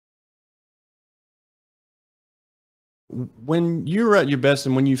When you were at your best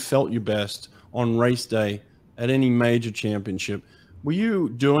and when you felt your best on race day at any major championship, were you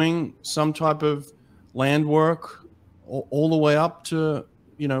doing some type of land work all the way up to,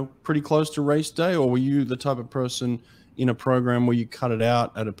 you know, pretty close to race day? Or were you the type of person in a program where you cut it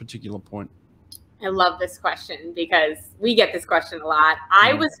out at a particular point? I love this question because we get this question a lot.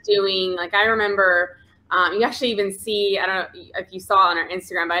 I was doing, like, I remember, you actually even see, I don't know if you saw on our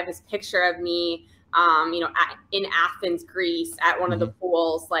Instagram, but I have this picture of me, you know, in Athens, Greece, at one of the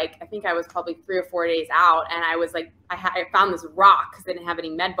pools. Like, I think I was probably 3 or 4 days out, and I was like, I found this rock because I didn't have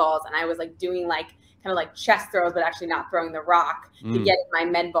any med balls, and I was like doing like kind of like chest throws, but actually not throwing the rock to get my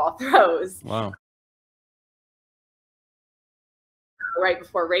med ball throws. Wow. Right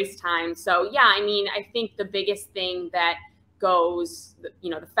before race time. So yeah, I mean, I think the biggest thing that goes, you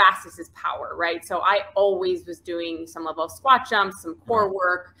know, the fastest is power, right? So I always was doing some level of squat jumps, some core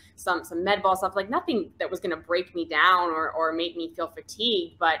work, some med ball stuff, like nothing that was going to break me down or make me feel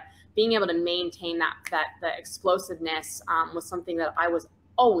fatigued, but being able to maintain the explosiveness was something that I was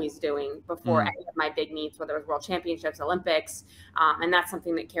always doing before any of my big meets, whether it was world championships, Olympics. And that's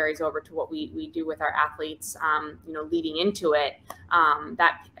something that carries over to what we do with our athletes, you know, leading into it.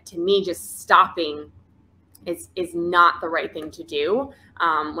 That to me, just stopping is not the right thing to do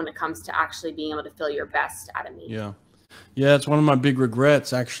when it comes to actually being able to feel your best at a meet. Yeah. Yeah, it's one of my big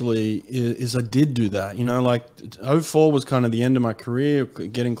regrets actually is I did do that. You know, like 04 was kind of the end of my career,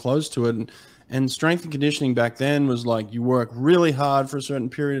 getting close to it. And strength and conditioning back then was like you work really hard for a certain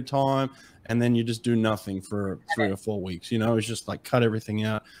period of time and then you just do nothing for 3 or 4 weeks. You know, it's just like cut everything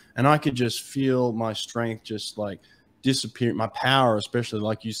out. And I could just feel my strength just like disappear, my power, especially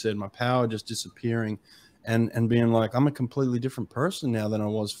like you said, my power just disappearing. And being like, I'm a completely different person now than I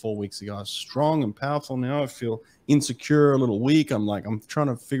was 4 weeks ago. I was strong and powerful. Now I feel insecure, a little weak. I'm trying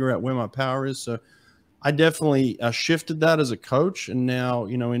to figure out where my power is. So I definitely shifted that as a coach. And now,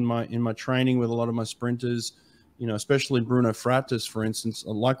 you know, in my training with a lot of my sprinters, you know, especially Bruno Fratis, for instance,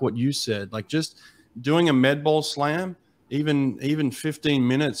 like what you said, like just doing a med ball slam, even 15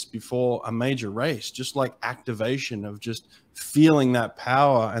 minutes before a major race, just like activation of just feeling that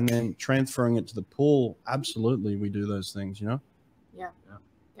power and then transferring it to the pool. Absolutely. We do those things, you know? Yeah.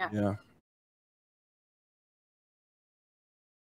 Yeah.